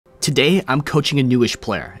Today, I'm coaching a newish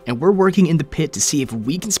player, and we're working in the pit to see if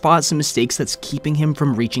we can spot some mistakes that's keeping him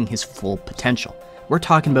from reaching his full potential. We're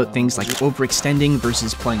talking about things like overextending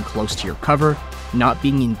versus playing close to your cover, not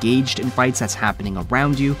being engaged in fights that's happening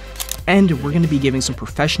around you, and we're going to be giving some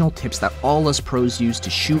professional tips that all us pros use to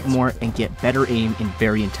shoot more and get better aim in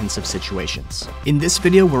very intensive situations. In this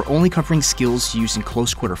video, we're only covering skills used in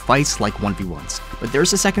close quarter fights like 1v1s, but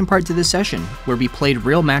there's a second part to this session where we played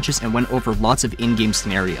real matches and went over lots of in-game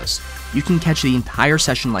scenarios. You can catch the entire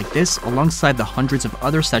session like this alongside the hundreds of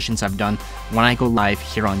other sessions I've done when I go live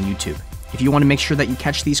here on YouTube. If you want to make sure that you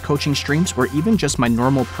catch these coaching streams, or even just my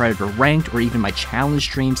normal Predator ranked, or even my challenge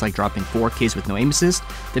streams like dropping 4Ks with no aim assist,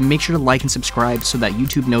 then make sure to like and subscribe so that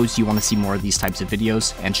YouTube knows you want to see more of these types of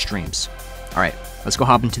videos and streams. Alright, let's go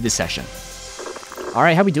hop into this session.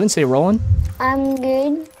 Alright, how we doing today, Roland? I'm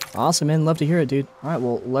good. Awesome, man. Love to hear it, dude. Alright,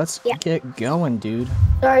 well, let's get going, dude.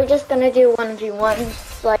 So are we just gonna do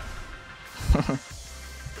 1v1s, like...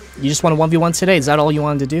 You just want a 1v1 today? Is that all you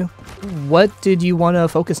wanted to do? What did you want to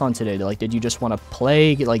focus on today? Like, did you just want to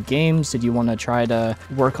play, like, games? Did you want to try to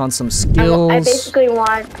work on some skills? I basically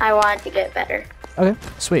want to get better. Okay,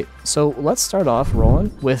 sweet. So let's start off,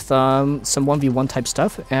 Roland, with some 1v1 type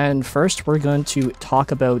stuff. And first, we're going to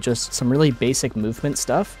talk about just some really basic movement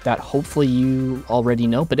stuff that hopefully you already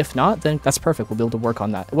know. But if not, then that's perfect. We'll be able to work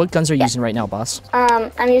on that. What guns are you using right now, boss?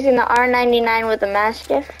 I'm using the R99 with the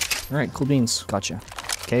Mastiff. All right, cool beans. Gotcha.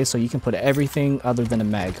 Okay, so you can put everything other than a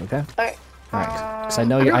mag, okay? Alright. Alright, because I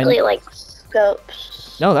know you're... I really like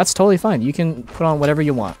scopes. No, that's totally fine. You can put on whatever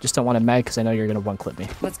you want. Just don't want a mag because I know you're going to one-clip me.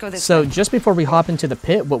 Let's go this So way. just before we hop into the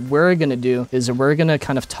pit, what we're going to do is we're going to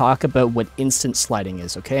kind of talk about what instant sliding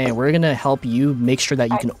is, okay? And we're going to help you make sure that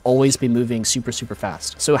you can always be moving super, super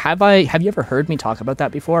fast. So have you ever heard me talk about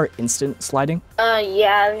that before, instant sliding?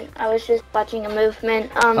 Yeah, I was just watching a movement,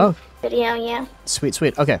 video, yeah. Sweet,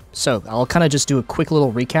 sweet. Okay, so I'll kind of just do a quick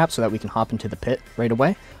little recap so that we can hop into the pit right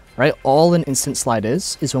away. Right, all an instant slide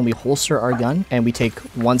is when we holster our gun and we take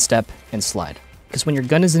one step and slide. Because when your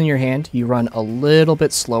gun is in your hand, you run a little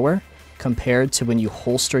bit slower compared to when you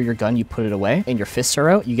holster your gun, you put it away, and your fists are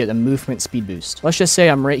out, you get a movement speed boost. Let's just say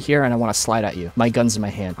I'm right here and I want to slide at you. My gun's in my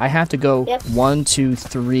hand. I have to go 1, 2,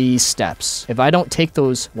 3 steps. If I don't take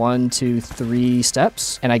those 1, 2, 3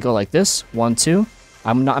 steps and I go like this, 1, 2,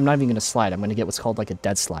 I'm not even going to slide. I'm going to get what's called like a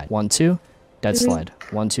dead slide. 1, 2, dead slide.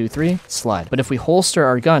 1, 2, 3, slide. But if we holster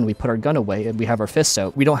our gun, we put our gun away, and we have our fists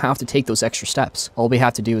out, we don't have to take those extra steps. All we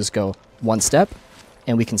have to do is go one step,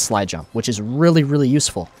 and we can slide jump, which is really, really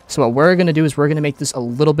useful. So what we're going to do is we're going to make this a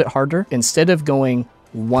little bit harder. Instead of going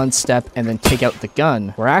one step and then take out the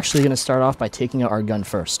gun, we're actually going to start off by taking out our gun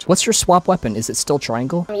first. What's your swap weapon? Is it still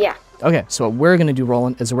triangle? Yeah. Okay, so what we're going to do,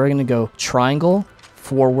 Roland, is we're going to go triangle,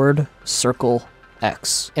 forward, circle,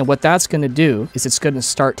 X. And what that's going to do is it's going to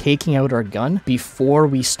start taking out our gun before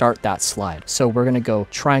we start that slide. So we're going to go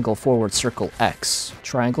triangle, forward, circle, X.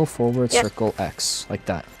 Triangle, forward, circle, X. Like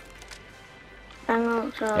that.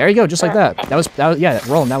 There you go, just like that. That was yeah,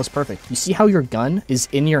 Roland, that was perfect. You see how your gun is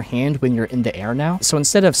in your hand when you're in the air now? So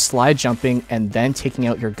instead of slide jumping and then taking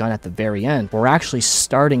out your gun at the very end, we're actually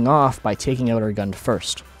starting off by taking out our gun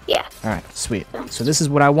first. Yeah. Alright, sweet. So this is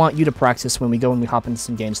what I want you to practice when we hop into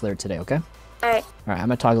some games later today, okay? Alright. Alright, I'm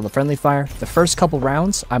gonna toggle the friendly fire. The first couple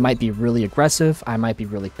rounds, I might be really aggressive, I might be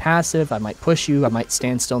really passive, I might push you, I might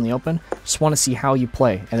stand still in the open. Just want to see how you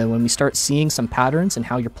play. And then when we start seeing some patterns in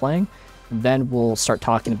how you're playing, then we'll start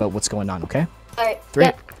talking about what's going on, okay? Alright.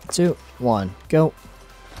 3, 2, 1, go.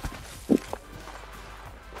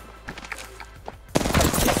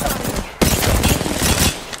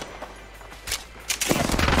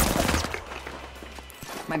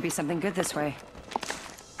 Might be something good this way.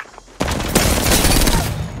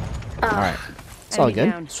 Alright, it's all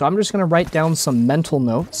good. So I'm just going to write down some mental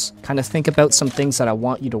notes, kind of think about some things that I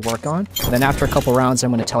want you to work on. And then after a couple rounds, I'm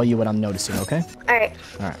going to tell you what I'm noticing, okay? Alright.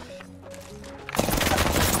 Alright.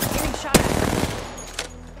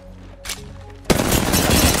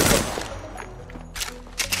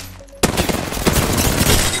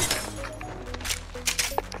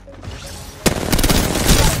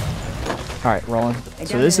 Alright, Roland.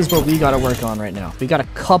 So this is what we gotta work on right now. We got a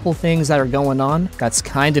couple things that are going on that's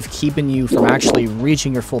kind of keeping you from actually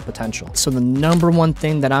reaching your full potential. So the number one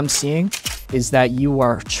thing that I'm seeing is that you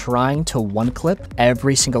are trying to one-clip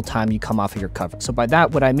every single time you come off of your cover. So by that,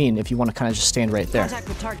 what I mean, if you want to kind of just stand right there,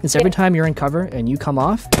 is every time you're in cover and you come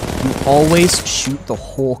off, you always shoot the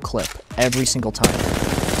whole clip every single time.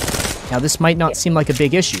 Now, this might not seem like a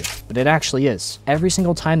big issue, but it actually is. Every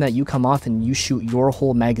single time that you come off and you shoot your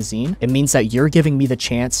whole magazine, it means that you're giving me the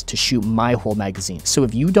chance to shoot my whole magazine. So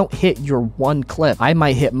if you don't hit your one clip, I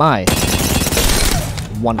might hit my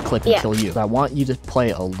one clip and kill you. So I want you to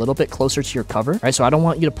play a little bit closer to your cover, right? So I don't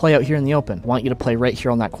want you to play out here in the open. I want you to play right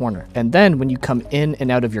here on that corner. And then when you come in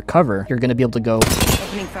and out of your cover, you're gonna be able to go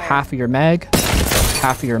half of your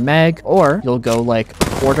mag, or you'll go like a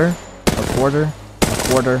quarter, a quarter, a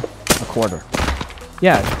quarter, a quarter.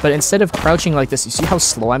 Yeah, but instead of crouching like this, you see how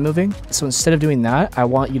slow I'm moving? So instead of doing that, I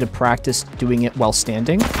want you to practice doing it while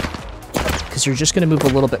standing, because you're just gonna move a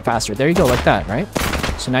little bit faster. There you go, like that, right?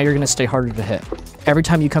 So now you're gonna stay harder to hit. Every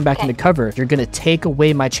time you come back into cover, you're gonna take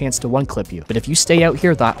away my chance to one-clip you. But if you stay out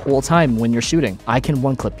here that whole time when you're shooting, I can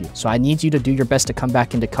one-clip you. So I need you to do your best to come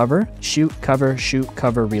back into cover, shoot, cover,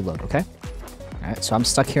 reload, okay? All right, so I'm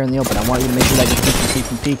stuck here in the open. I want you to make sure that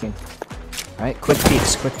you're peeking. All right, quick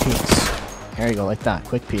peeks. There you go, like that,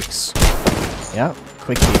 quick peeks. Yep,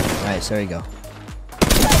 quick peek. Nice, there you go.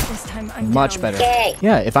 This time I'm much down. better. Yay.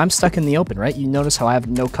 Yeah, if I'm stuck in the open, right, you notice how I have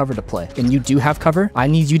no cover to play, and you do have cover. I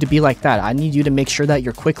need you to be like that. I need you to make sure that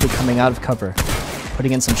you're quickly coming out of cover,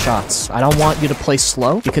 putting in some shots. I don't want you to play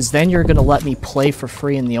slow, because then you're gonna let me play for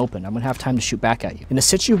free in the open. I'm gonna have time to shoot back at you. In a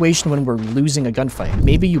situation when we're losing a gunfight,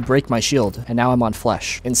 maybe you break my shield and now I'm on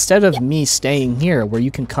flesh. Instead of me staying here where you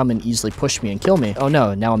can come and easily push me and kill me, oh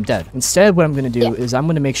no, now I'm dead. Instead, what I'm gonna do is I'm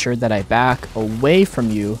gonna make sure that I back away from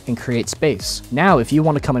you and create space. Now, if you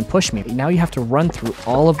want to come and push me, now you have to run through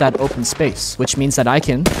all of that open space, which means that I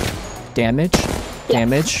can damage,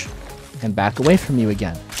 and back away from you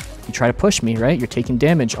again. You try to push me, right? You're taking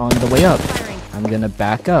damage on the way up. I'm gonna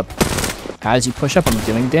back up. As you push up, I'm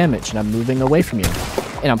doing damage, and I'm moving away from you.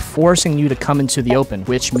 And I'm forcing you to come into the open,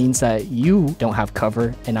 which means that you don't have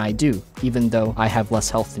cover, and I do, even though I have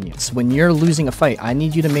less health than you. So when you're losing a fight, I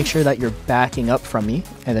need you to make sure that you're backing up from me,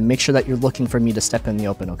 and then make sure that you're looking for me to step in the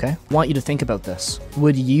open, okay? I want you to think about this.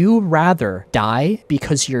 Would you rather die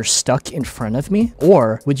because you're stuck in front of me?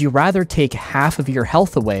 Or would you rather take half of your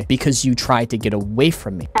health away because you tried to get away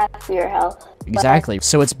from me? Half your health. Exactly.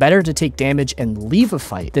 So it's better to take damage and leave a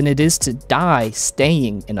fight than it is to die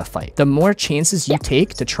staying in a fight. The more chances you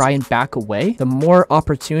take to try and back away, the more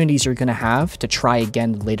opportunities you're going to have to try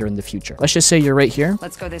again later in the future. Let's just say you're right here.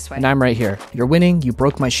 Let's go this way. And I'm right here. You're winning. You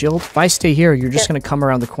broke my shield. If I stay here, you're just going to come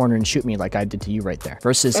around the corner and shoot me like I did to you right there.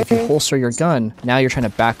 Versus if you holster your gun, now you're trying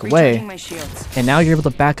to back away. My shields. And now you're able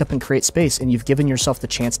to back up and create space, and you've given yourself the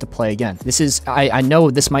chance to play again. This is, I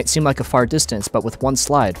know this might seem like a far distance, but with one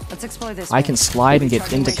slide, Let's explore this I way. can slide and get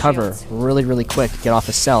Recharging into my cover shields. really quick, get off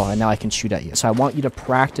a cell, and now I can shoot at you. So I want you to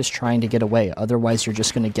practice trying to get away. Otherwise, you're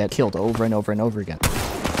just going to get killed over and over and over again.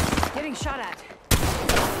 Getting shot at.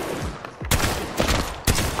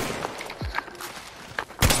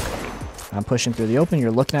 I'm pushing through the open.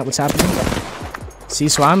 You're looking at what's happening. See,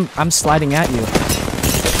 so I'm sliding at you,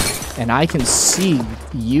 and I can see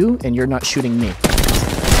you, and you're not shooting me.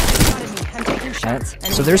 Right?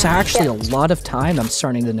 So there's actually a lot of time I'm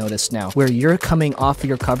starting to notice now where you're coming off of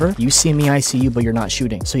your cover, you see me, I see you, but you're not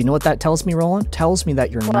shooting. So you know what that tells me, Roland? Tells me that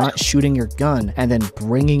you're not shooting your gun and then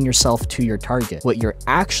bringing yourself to your target. What you're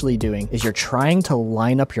actually doing is you're trying to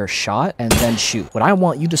line up your shot and then shoot. What I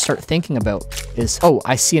want you to start thinking about is, oh,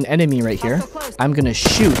 I see an enemy right here. I'm gonna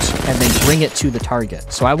shoot and then bring it to the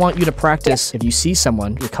target. So I want you to practice, if you see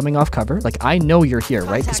someone, you're coming off cover, like I know you're here,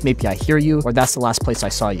 right? Because maybe I hear you or that's the last place I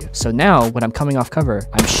saw you. So now when I'm coming off cover,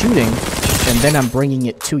 I'm shooting and then I'm bringing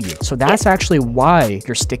it to you. So that's actually why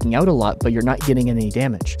you're sticking out a lot, but you're not getting any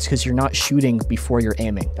damage. It's because you're not shooting before you're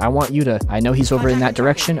aiming. I want you to, I know he's over in that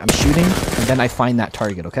direction, I'm shooting, and then I find that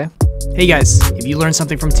target, okay? Hey guys, if you learned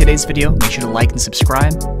something from today's video, make sure to like and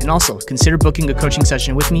subscribe, and also consider booking a coaching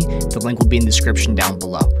session with me. The link will be in the description down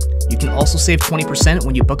below. You can also save 20%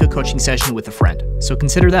 when you book a coaching session with a friend, so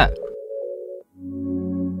consider that.